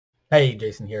Hey,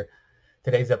 Jason here.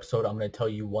 Today's episode, I'm going to tell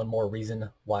you one more reason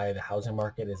why the housing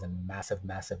market is in massive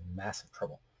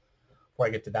trouble. Before I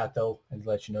get to that, though, and to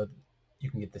let you know that you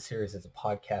can get the series as a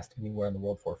podcast anywhere in the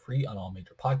world for free on all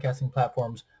major podcasting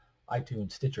platforms,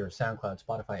 iTunes, Stitcher, SoundCloud,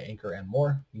 Spotify, Anchor, and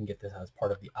more. You can get this as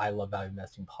part of the I Love Value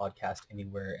Investing podcast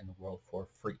anywhere in the world for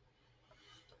free.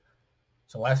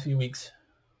 So the last few weeks,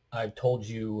 I've told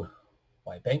you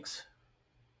why banks,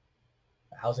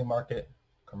 the housing market,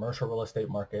 commercial real estate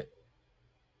market,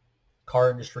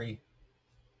 car industry,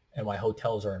 and why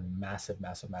hotels are in massive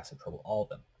trouble, all of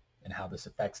them, and how this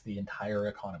affects the entire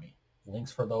economy.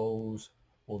 Links for those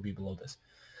will be below this.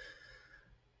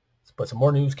 But some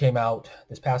more news came out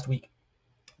this past week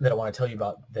that I want to tell you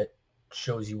about that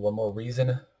shows you one more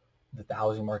reason that the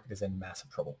housing market is in massive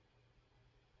trouble.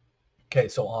 Okay,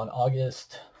 so on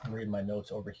August, I'm reading my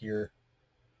notes over here.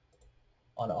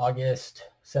 On August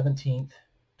 17th,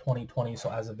 2020,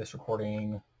 so as of this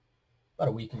recording, about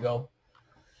a week ago,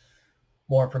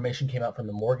 more information came out from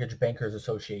the Mortgage Bankers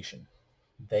Association.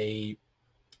 They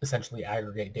essentially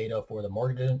aggregate data for the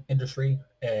mortgage industry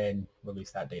and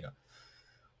release that data.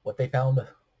 What they found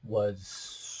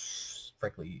was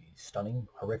frankly stunning,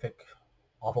 horrific,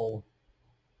 awful,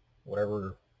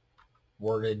 whatever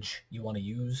wordage you want to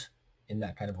use in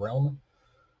that kind of realm.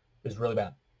 Is really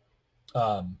bad.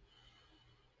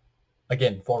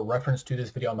 Again, for reference to this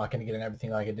video, I'm not going to get into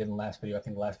everything like I did in the last video. I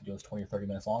think the last video was 20 or 30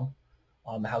 minutes long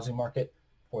on the housing market.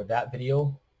 For that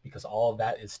video, because all of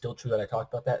that is still true that I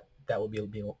talked about that will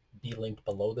be linked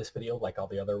below this video, like all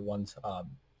the other ones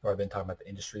where I've been talking about the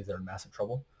industries that are in massive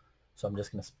trouble. So I'm just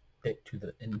going to stick to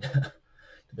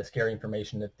the scary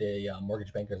information that the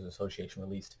Mortgage Bankers Association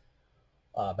released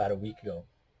about a week ago.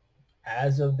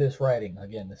 As of this writing,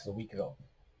 again, this is a week ago,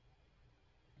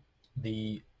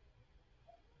 the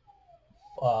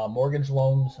mortgage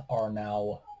loans are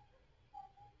now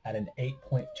at an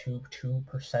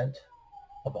 8.22%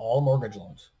 of all mortgage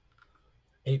loans,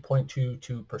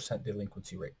 8.22%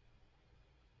 delinquency rate.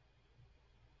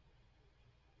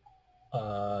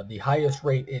 The highest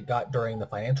rate it got during the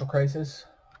financial crisis,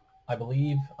 I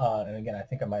believe, and again, I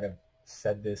think I might have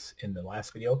said this in the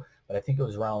last video, but I think it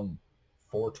was around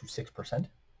 4 to 6%.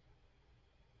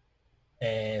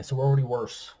 And so we're already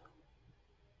worse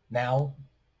now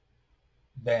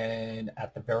than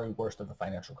at the very worst of the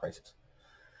financial crisis.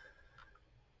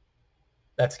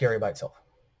 That's scary by itself.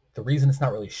 The reason it's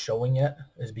not really showing yet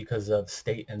is because of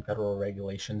state and federal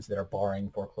regulations that are barring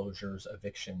foreclosures,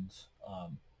 evictions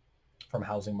from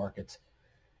housing markets,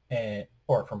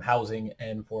 or from housing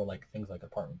and for like things like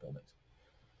apartment buildings.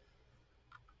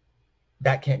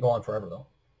 That can't go on forever though.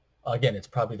 Again, it's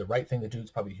probably the right thing to do.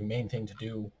 It's probably the humane thing to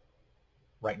do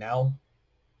right now,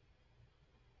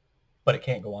 but it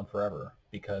can't go on forever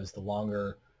because the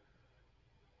longer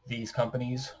these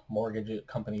companies, mortgage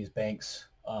companies, banks,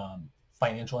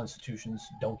 financial institutions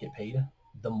don't get paid,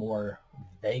 the more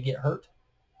they get hurt.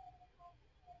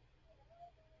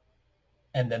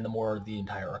 And then the more the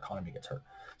entire economy gets hurt.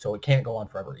 So it can't go on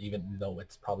forever, even though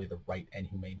it's probably the right and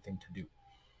humane thing to do.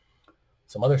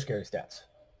 Some other scary stats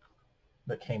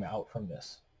that came out from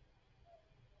this.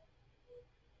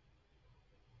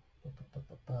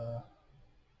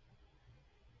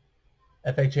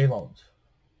 FHA loans,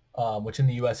 which in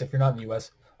the U.S., if you're not in the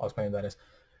U.S., I'll explain what that is.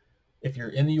 If you're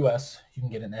in the U.S., you can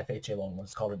get an FHA loan.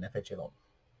 What's called an FHA loan.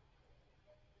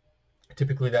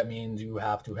 Typically, that means you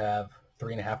have to have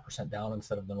 3.5% down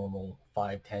instead of the normal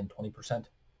 5, 10, 20%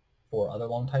 for other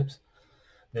loan types.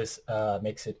 This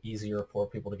makes it easier for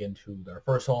people to get into their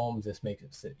first homes. This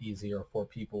makes it easier for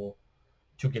people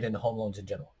to get into home loans in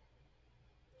general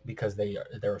because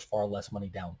there's far less money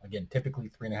down. Again, typically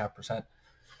 3.5%.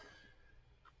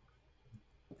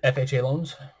 FHA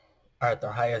loans are at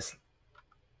their highest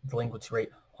delinquency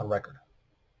rate on record.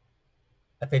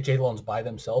 FHA loans by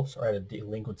themselves are at a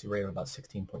delinquency rate of about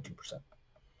 16.2%.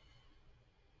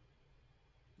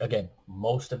 Again,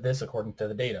 most of this, according to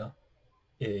the data,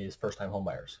 is first-time home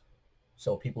buyers.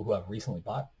 So people who have recently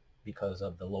bought because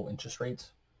of the low interest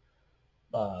rates,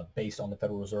 based on the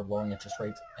Federal Reserve lowering interest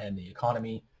rates and the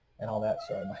economy and all that.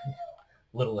 So my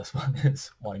littlest one is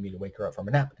wanting me to wake her up from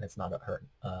a nap, and it's not her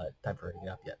time for her to get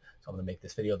up yet. So I'm going to make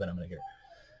this video, then I'm going to get her.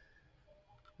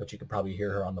 But you can probably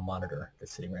hear her on the monitor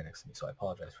that's sitting right next to me, so I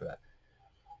apologize for that.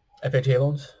 FHA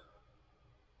loans.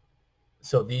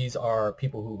 So these are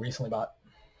people who recently bought,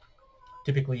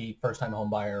 typically first-time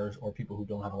home buyers or people who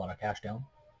don't have a lot of cash down,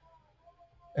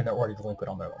 and they're already delinquent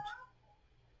on their loans.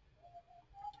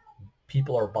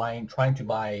 People are trying to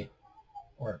buy,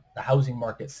 or the housing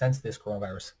market since this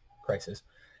coronavirus crisis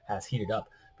has heated up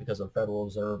because the Federal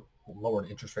Reserve lowered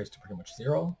interest rates to pretty much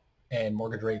zero, and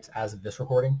mortgage rates as of this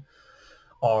recording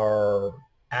are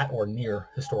at or near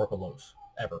historical lows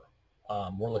ever.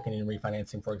 We're looking in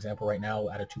refinancing, for example, right now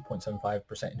at a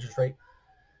 2.75% interest rate.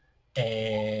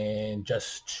 And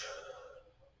just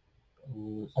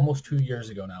almost 2 years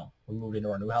ago now, we moved into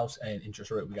our new house and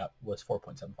interest rate we got was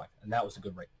 4.75. And that was a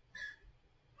good rate.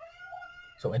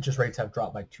 So interest rates have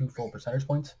dropped by 2 full percentage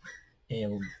points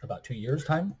in about 2 years'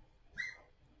 time.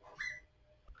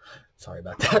 Sorry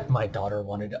about that. My daughter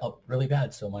wanted up really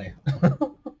bad, so my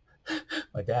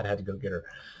my dad had to go get her.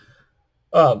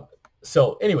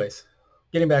 So anyways,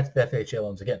 getting back to the FHA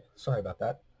loans again, sorry about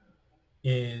that,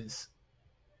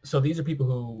 so these are people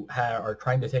who are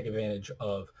trying to take advantage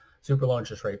of super low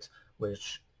interest rates,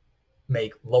 which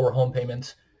make lower home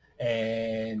payments,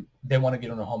 and they want to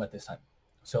get in a home at this time.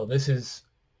 So this is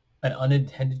an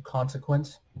unintended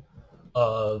consequence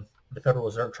of the Federal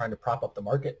Reserve trying to prop up the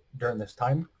market during this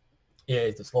time.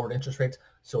 It's lowered interest rates,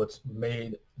 so it's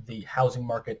made the housing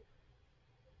market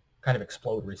kind of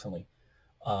explode recently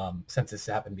since this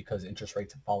happened, because interest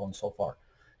rates have fallen so far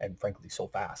and frankly so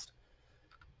fast.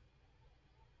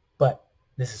 But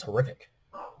this is horrific.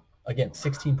 Again,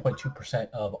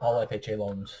 16.2% of all FHA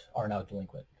loans are now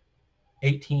delinquent.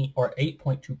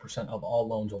 8.2% of all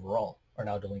loans overall are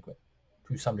now delinquent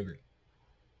to some degree.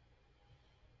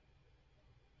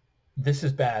 This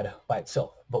is bad by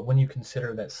itself, but when you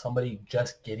consider that somebody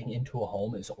just getting into a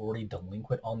home is already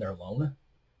delinquent on their loan,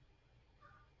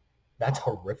 that's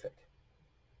horrific.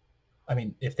 I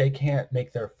mean, if they can't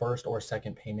make their first or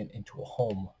second payment into a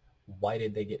home, why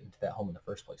did they get into that home in the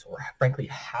first place? Or frankly,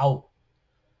 how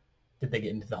did they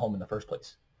get into the home in the first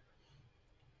place?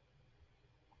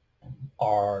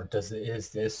 Is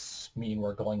this mean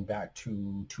we're going back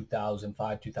to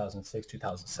 2005, 2006,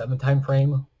 2007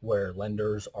 timeframe where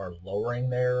lenders are lowering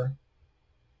their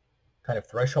kind of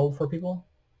threshold for people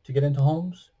to get into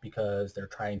homes because they're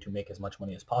trying to make as much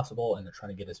money as possible, and they're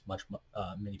trying to get as much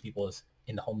many people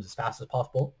into homes as fast as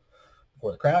possible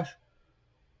before the crash?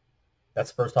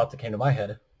 That's the first thought that came to my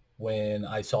head when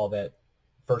I saw that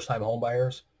first-time home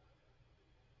buyers,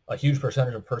 a huge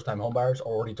percentage of first-time home buyers are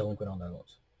already delinquent on their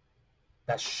loans.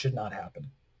 That should not happen.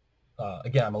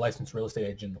 Again, I'm a licensed real estate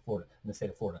agent in the state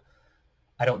of Florida.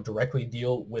 I don't directly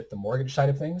deal with the mortgage side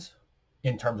of things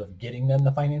in terms of getting them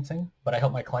the financing, but I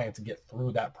help my clients get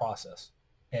through that process.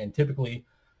 And typically,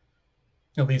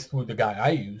 at least through the guy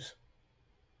I use,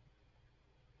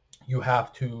 you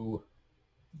have to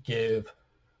give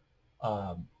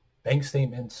bank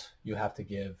statements, you have to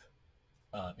give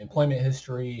employment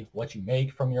history, what you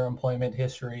make from your employment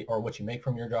history or what you make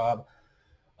from your job,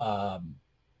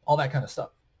 all that kind of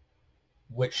stuff,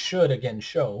 which should again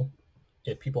show,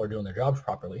 if people are doing their jobs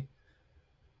properly,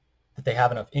 that they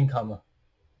have enough income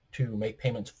to make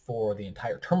payments for the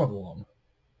entire term of the loan.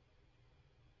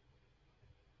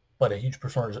 But a huge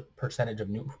percentage of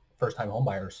new first-time home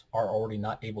buyers are already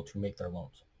not able to make their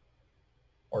loans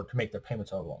or to make their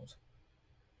payments on loans.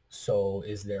 So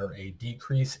is there a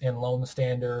decrease in loan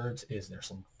standards? Is there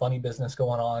some funny business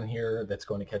going on here that's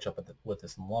going to catch up with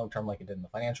this in the long term like it did in the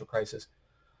financial crisis?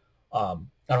 I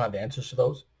don't have the answers to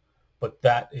those, but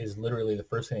that is literally the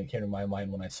first thing that came to my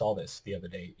mind when I saw this the other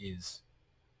day.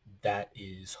 That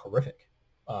is horrific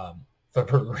for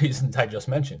the reasons I just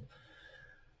mentioned.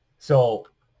 So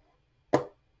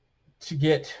to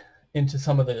get into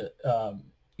some of the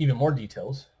even more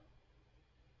details,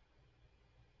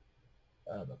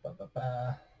 I'm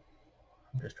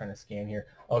just trying to scan here.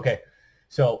 Okay,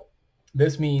 so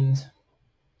this means,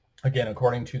 again,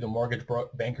 according to the Mortgage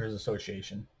Bankers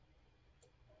Association,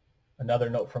 another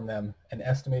note from them, an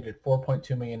estimated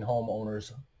 4.2 million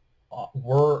homeowners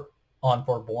were on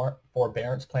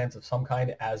forbearance plans of some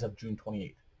kind as of June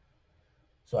 28th.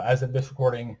 So as of this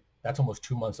recording, that's almost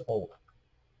 2 months old.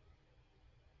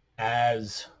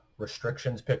 As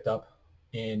restrictions picked up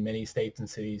in many states and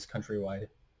cities countrywide,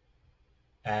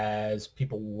 as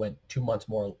people went 2 months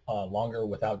more longer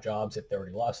without jobs if they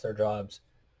already lost their jobs,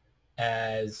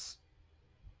 as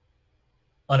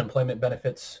unemployment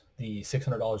benefits, the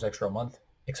 $600 extra a month,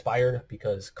 expired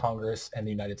because Congress and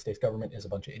the United States government is a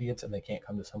bunch of idiots and they can't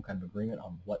come to some kind of agreement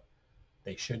on what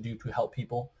they should do to help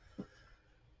people.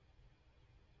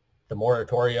 The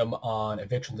moratorium on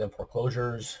evictions and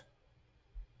foreclosures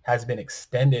has been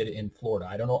extended in Florida.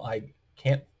 I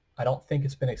don't think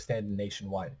it's been extended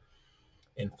nationwide.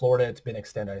 In Florida, it's been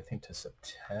extended, I think, to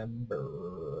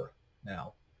September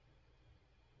now.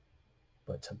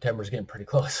 But September's getting pretty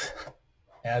close.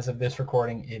 As of this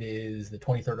recording, it is the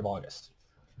 23rd of August.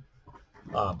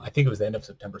 I think it was the end of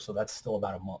September, so that's still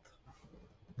about a month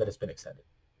that it's been extended.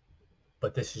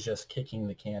 But this is just kicking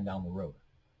the can down the road.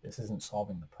 This isn't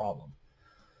solving the problem.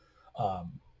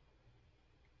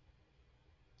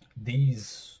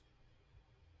 These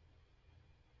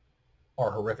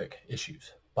are horrific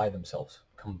issues by themselves.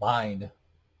 Combined,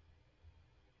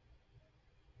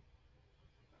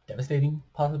 devastating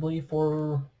possibly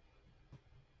for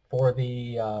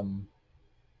the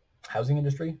housing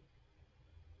industry.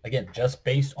 Again, just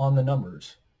based on the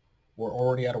numbers, we're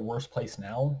already at a worse place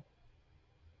now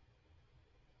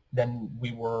than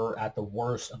we were at the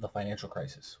worst of the financial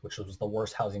crisis, which was the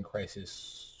worst housing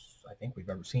crisis I think we've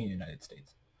ever seen in the United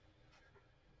States.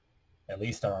 At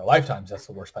least in our lifetimes, that's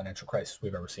the worst financial crisis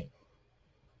we've ever seen.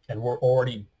 And we're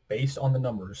already, based on the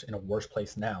numbers, in a worse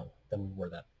place now than we were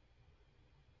then.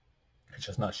 It's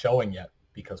just not showing yet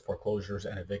because foreclosures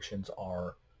and evictions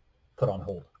are put on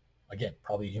hold. Again,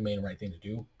 probably a humane right thing to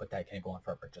do, but that can't go on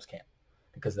forever. It just can't.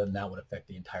 Because then that would affect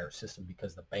the entire system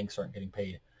because the banks aren't getting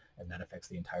paid, and that affects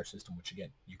the entire system, which again,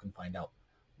 you can find out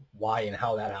why and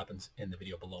how that happens in the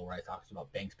video below where I talked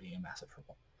about banks being a massive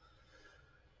trouble.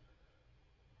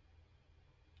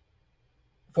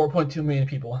 4.2 million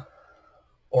people,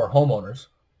 or homeowners,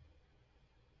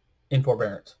 in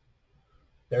forbearance.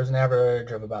 There's an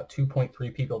average of about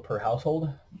 2.3 people per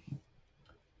household.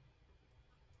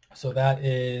 So that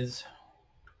is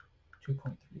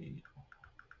 2.3.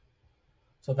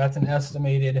 So that's an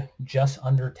estimated just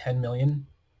under 10 million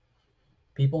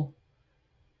people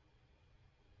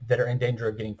that are in danger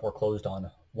of getting foreclosed on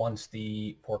once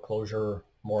the foreclosure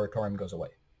moratorium goes away.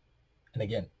 And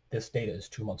again, this data is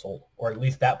 2 months old, or at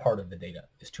least that part of the data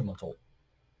is 2 months old.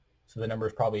 So the number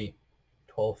is probably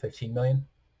 12, 15 million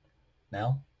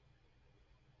now.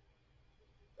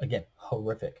 Again,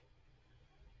 horrific.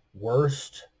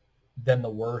 Worst than the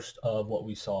worst of what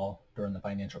we saw during the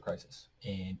financial crisis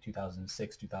in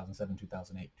 2006, 2007,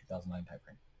 2008, 2009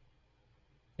 timeframe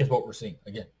is what we're seeing,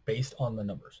 again, based on the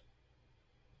numbers.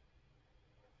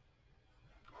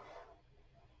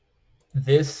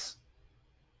 This,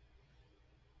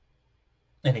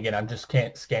 and again, I'm just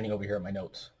scanning over here at my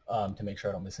notes to make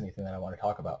sure I don't miss anything that I want to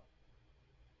talk about.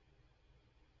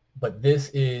 But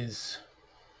this is,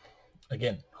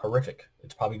 again, horrific.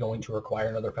 It's probably going to require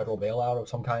another federal bailout of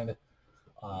some kind,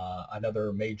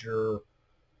 another major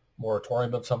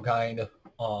moratorium of some kind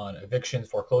on evictions,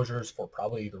 foreclosures for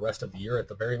probably the rest of the year at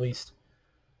the very least.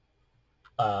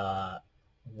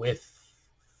 With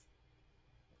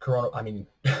Corona, I mean,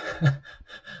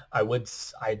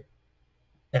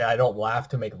 and I don't laugh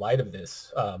to make light of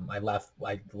this. I laugh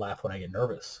when I get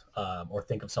nervous or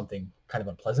think of something kind of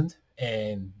unpleasant.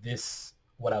 And this,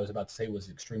 what I was about to say, was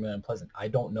extremely unpleasant. I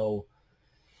don't know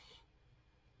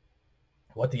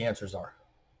what the answers are,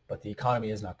 but the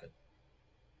economy is not good.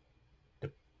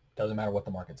 It doesn't matter what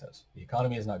the market says. The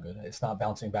economy is not good. It's not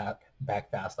bouncing back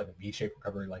fast like a V-shaped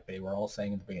recovery like they were all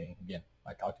saying in the beginning. Again,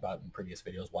 I talked about in previous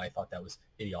videos why I thought that was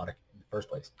idiotic in the first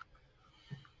place.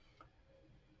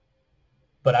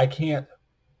 But I can't,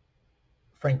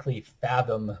 frankly,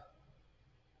 fathom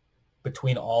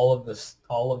between all of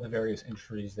the various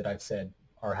industries that I've said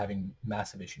are having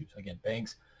massive issues. Again,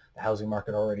 banks, the housing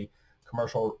market already,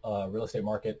 commercial real estate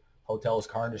market, hotels,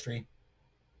 car industry.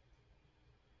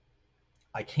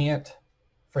 I can't,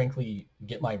 frankly,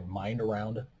 get my mind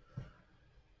around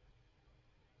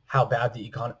how bad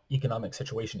the economic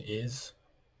situation is,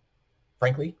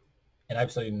 frankly. And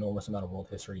I've studied an enormous amount of world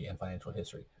history and financial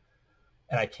history.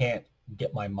 And I can't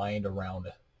get my mind around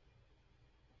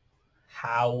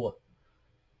how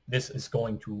this is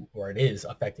going to, or it is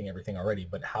affecting everything already,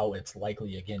 but how it's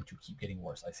likely, again, to keep getting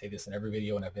worse. I say this in every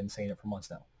video, and I've been saying it for months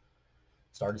now.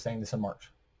 Started saying this in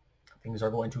March. Things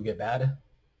are going to get bad,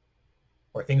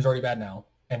 or things are already bad now,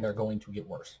 and they're going to get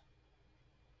worse.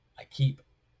 I keep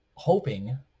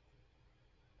hoping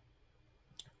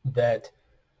that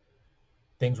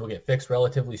things will get fixed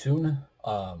relatively soon,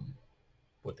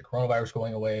 with the coronavirus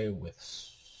going away, with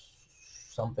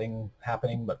something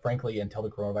happening. But frankly, until the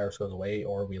coronavirus goes away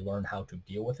or we learn how to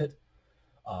deal with it,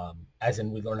 as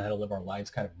in we learn how to live our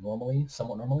lives kind of normally,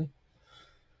 somewhat normally,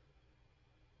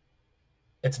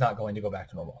 it's not going to go back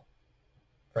to normal.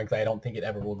 Frankly, I don't think it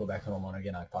ever will go back to normal. And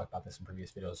again, I've talked about this in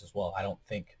previous videos as well. I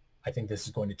think this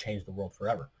is going to change the world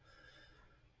forever.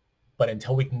 But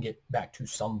until we can get back to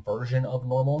some version of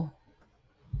normal,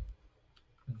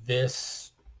 the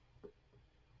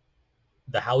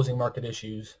housing market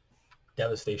issues,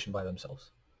 devastation by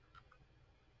themselves.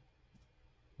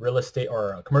 Real estate,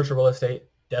 or commercial real estate,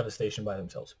 devastation by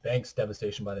themselves. Banks,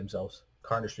 devastation by themselves.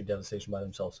 Car industry, devastation by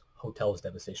themselves. Hotels,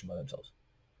 devastation by themselves.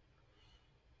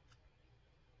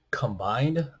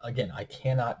 Combined, again, I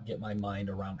cannot get my mind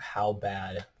around how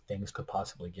bad things could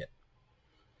possibly get.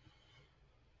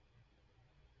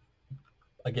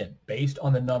 Again, based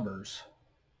on the numbers,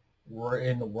 We're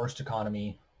in the worst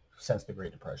economy since the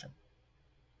Great Depression.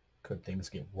 Could things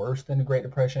get worse than the Great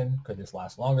Depression? Could this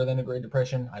last longer than the Great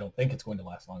Depression? I don't think it's going to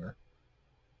last longer.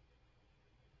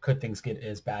 Could things get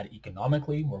as bad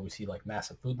economically, where we see like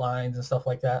massive food lines and stuff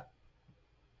like that?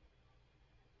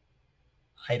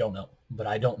 I don't know. But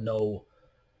I don't know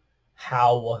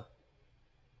how,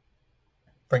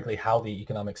 frankly, how the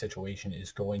economic situation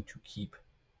is going to keep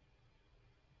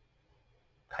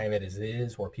kind of it as it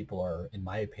is, where people are, in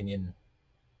my opinion,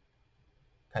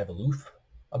 kind of aloof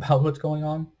about what's going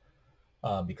on,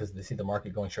 because they see the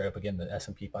market going straight up again. The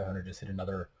S&P 500 just hit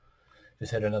another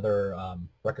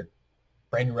record,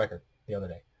 brand new record the other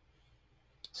day.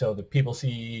 So the people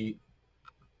see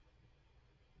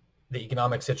the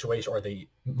economic situation or the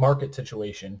market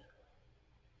situation,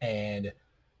 and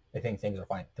they think things are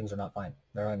fine. Things are not fine.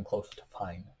 They're not even close to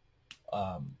fine.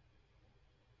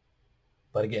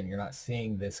 But again, you're not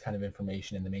seeing this kind of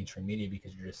information in the mainstream media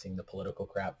because you're just seeing the political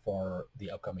crap for the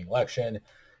upcoming election.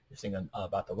 You're seeing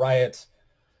about the riots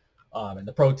and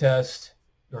the protests.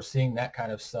 You're seeing that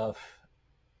kind of stuff,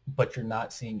 but you're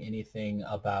not seeing anything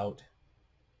about,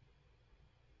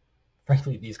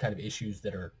 frankly, these kind of issues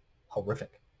that are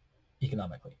horrific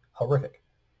economically. Horrific.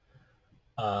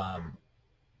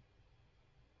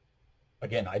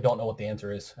 Again, I don't know what the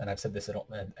answer is, and I've said this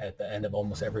at the end of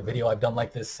almost every video I've done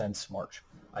like this since March.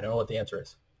 I don't know what the answer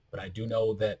is, but I do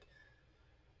know that,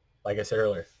 like I said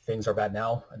earlier, things are bad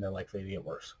now, and they're likely to get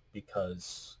worse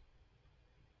because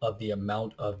of the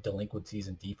amount of delinquencies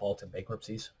and defaults and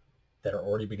bankruptcies that are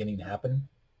already beginning to happen.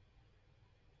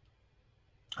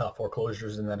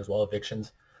 Foreclosures and that as well,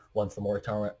 evictions, once the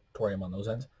moratorium on those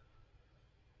ends.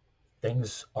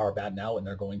 Things are bad now, and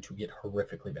they're going to get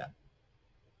horrifically bad.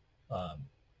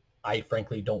 I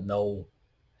frankly don't know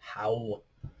how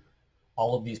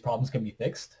all of these problems can be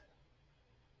fixed,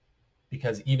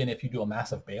 because even if you do a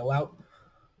massive bailout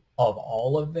of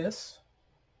all of this,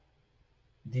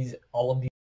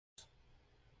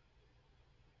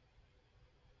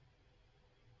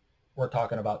 we're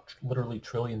talking about literally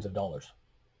trillions of dollars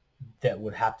that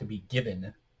would have to be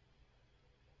given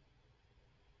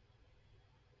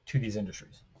to these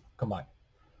industries combined.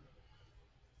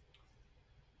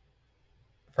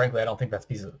 Frankly, I don't think that's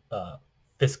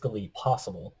fiscally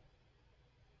possible.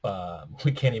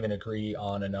 We can't even agree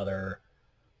on another,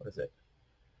 what is it,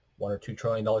 $1 or $2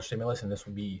 trillion stimulus, and this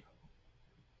would be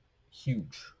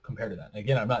huge compared to that. And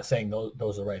again, I'm not saying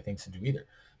those are the right things to do either,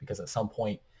 because at some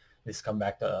point this is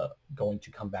going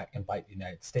to come back and bite the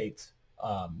United States,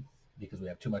 because we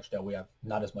have too much debt. We have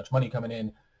not as much money coming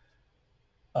in.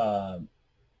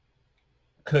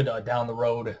 Could down the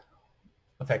road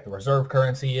affect the reserve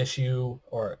currency issue,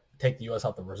 or take the U.S.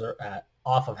 off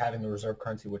of having the reserve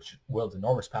currency, which wields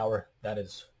enormous power. That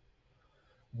is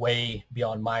way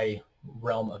beyond my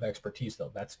realm of expertise, though.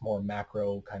 That's more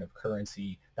macro kind of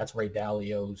currency. That's Ray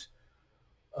Dalio's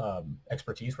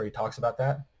expertise, where he talks about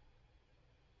that.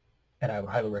 And I would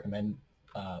highly recommend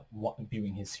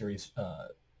viewing his series,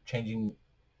 Changing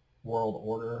World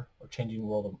Order, or Changing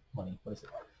World of Money. What is it?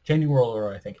 Changing World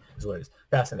Order, I think, is what it is.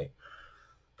 Fascinating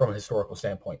from a historical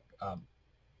standpoint,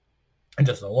 and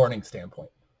just a learning standpoint.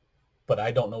 But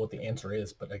I don't know what the answer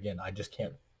is. But again, I just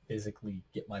can't physically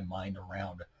get my mind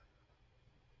around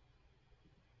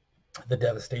the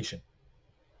devastation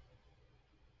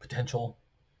potential.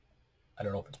 I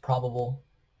don't know if it's probable.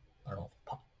 I don't know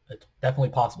if it's definitely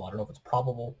possible. I don't know if it's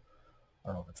probable. I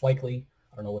don't know if it's likely.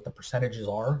 I don't know what the percentages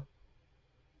are.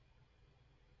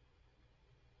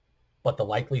 But the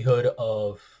likelihood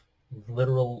of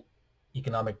literal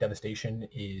economic devastation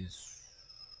is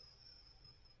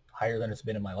higher than it's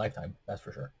been in my lifetime. That's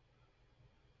for sure.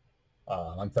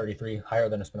 I'm 33, higher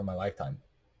than it's been in my lifetime.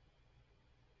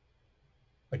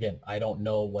 Again, I don't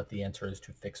know what the answer is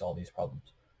to fix all these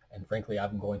problems. And frankly,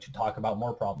 I'm going to talk about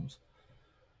more problems.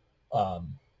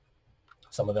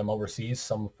 Some of them overseas,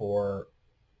 some for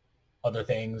other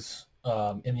things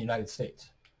in the United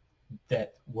States,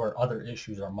 that where other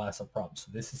issues are massive problems.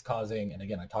 So this is causing, and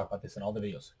again, I talk about this in all the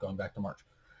videos going back to March.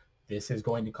 This is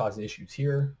going to cause issues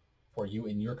here for you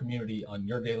in your community on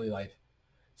your daily life.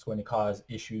 It's going to cause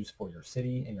issues for your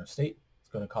city and your state. It's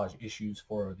going to cause issues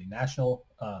for the national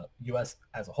U.S.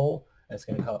 as a whole, and it's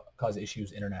going to cause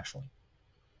issues internationally.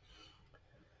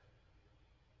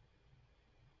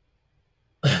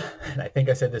 And I think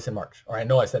I said this in March, or I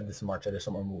know I said this in March. I just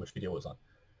don't remember which video it was on.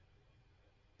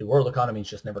 The world economy has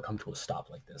just never come to a stop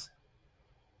like this.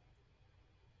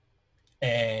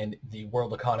 And the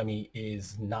world economy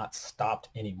is not stopped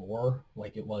anymore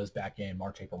like it was back in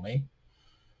March, April, May.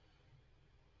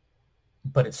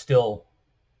 But it's still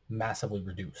massively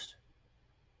reduced.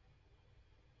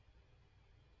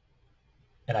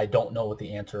 And I don't know what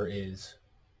the answer is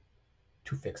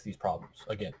to fix these problems.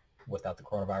 Again, without the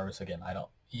coronavirus,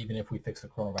 even if we fix the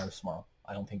coronavirus tomorrow,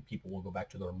 I don't think people will go back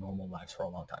to their normal lives for a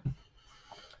long time.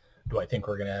 Do I think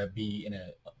we're going to be in a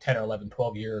 10 or 11,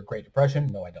 12 year Great Depression?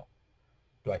 No, I don't.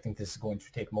 Do I think this is going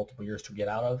to take multiple years to get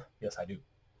out of? Yes, I do.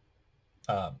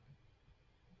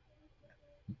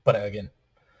 But again,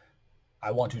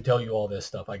 I want to tell you all this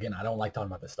stuff. Again, I don't like talking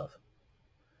about this stuff,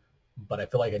 but I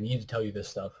feel like I need to tell you this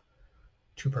stuff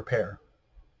to prepare,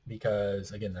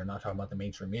 because again, they're not talking about the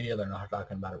mainstream media. They're not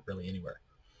talking about it really anywhere.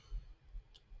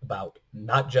 About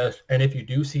not just, and if you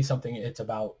do see something, it's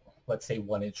about, let's say,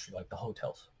 one industry like the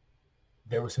hotels.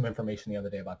 There was some information the other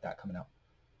day about that coming out,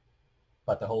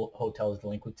 about the whole hotels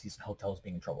delinquencies and hotels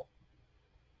being in trouble.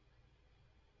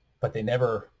 But they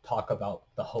never talk about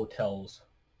the hotels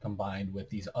combined with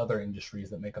these other industries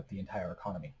that make up the entire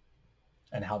economy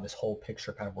and how this whole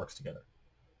picture kind of works together.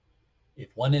 If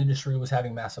one industry was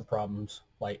having massive problems,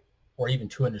 like, or even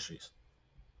two industries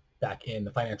back in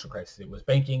the financial crisis, it was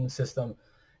banking system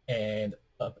and,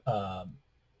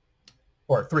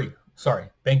 or three, sorry,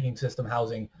 banking system,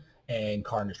 housing, and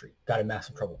car industry got in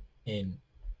massive trouble in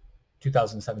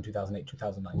 2007, 2008,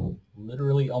 2009.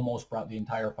 Literally almost brought the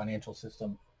entire financial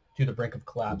system to the brink of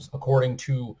collapse, according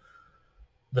to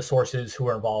the sources who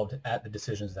were involved at the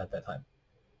decisions at that time.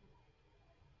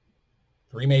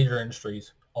 Three major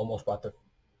industries almost brought the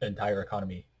entire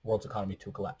economy, world's economy, to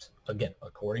a collapse. Again,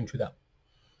 according to them.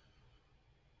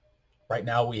 Right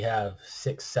now we have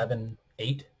 6, 7,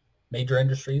 8 major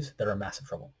industries that are in massive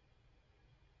trouble.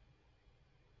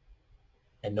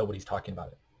 And nobody's talking about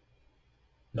it.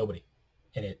 Nobody.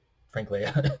 And it, frankly,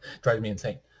 drives me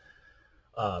insane.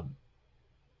 But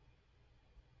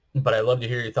I'd love to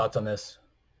hear your thoughts on this.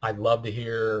 I'd love to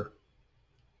hear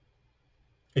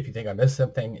if you think I missed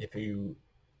something, if you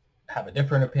have a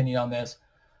different opinion on this,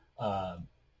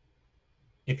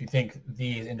 if you think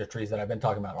these industries that I've been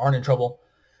talking about aren't in trouble,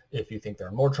 if you think they're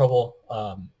in more trouble.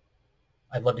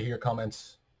 I'd love to hear your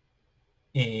comments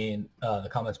in the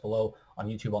comments below on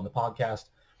YouTube, on the podcast.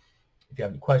 If you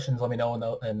have any questions, let me know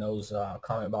in those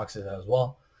comment boxes as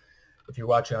well. If you're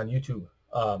watching on YouTube,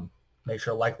 make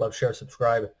sure to like, love, share,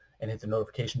 subscribe, and hit the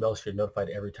notification bell so you're notified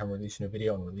every time we release a new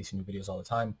video, and releasing new videos all the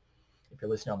time. If you're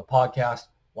listening on the podcast,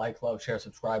 like, love, share,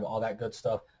 subscribe, all that good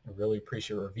stuff. I really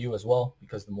appreciate a review as well,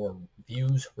 because the more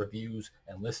views, reviews,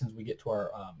 and listens we get to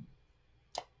our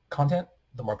content,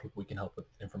 the more people we can help with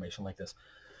information like this.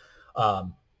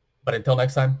 But until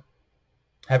next time,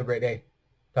 have a great day.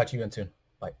 Talk to you again soon.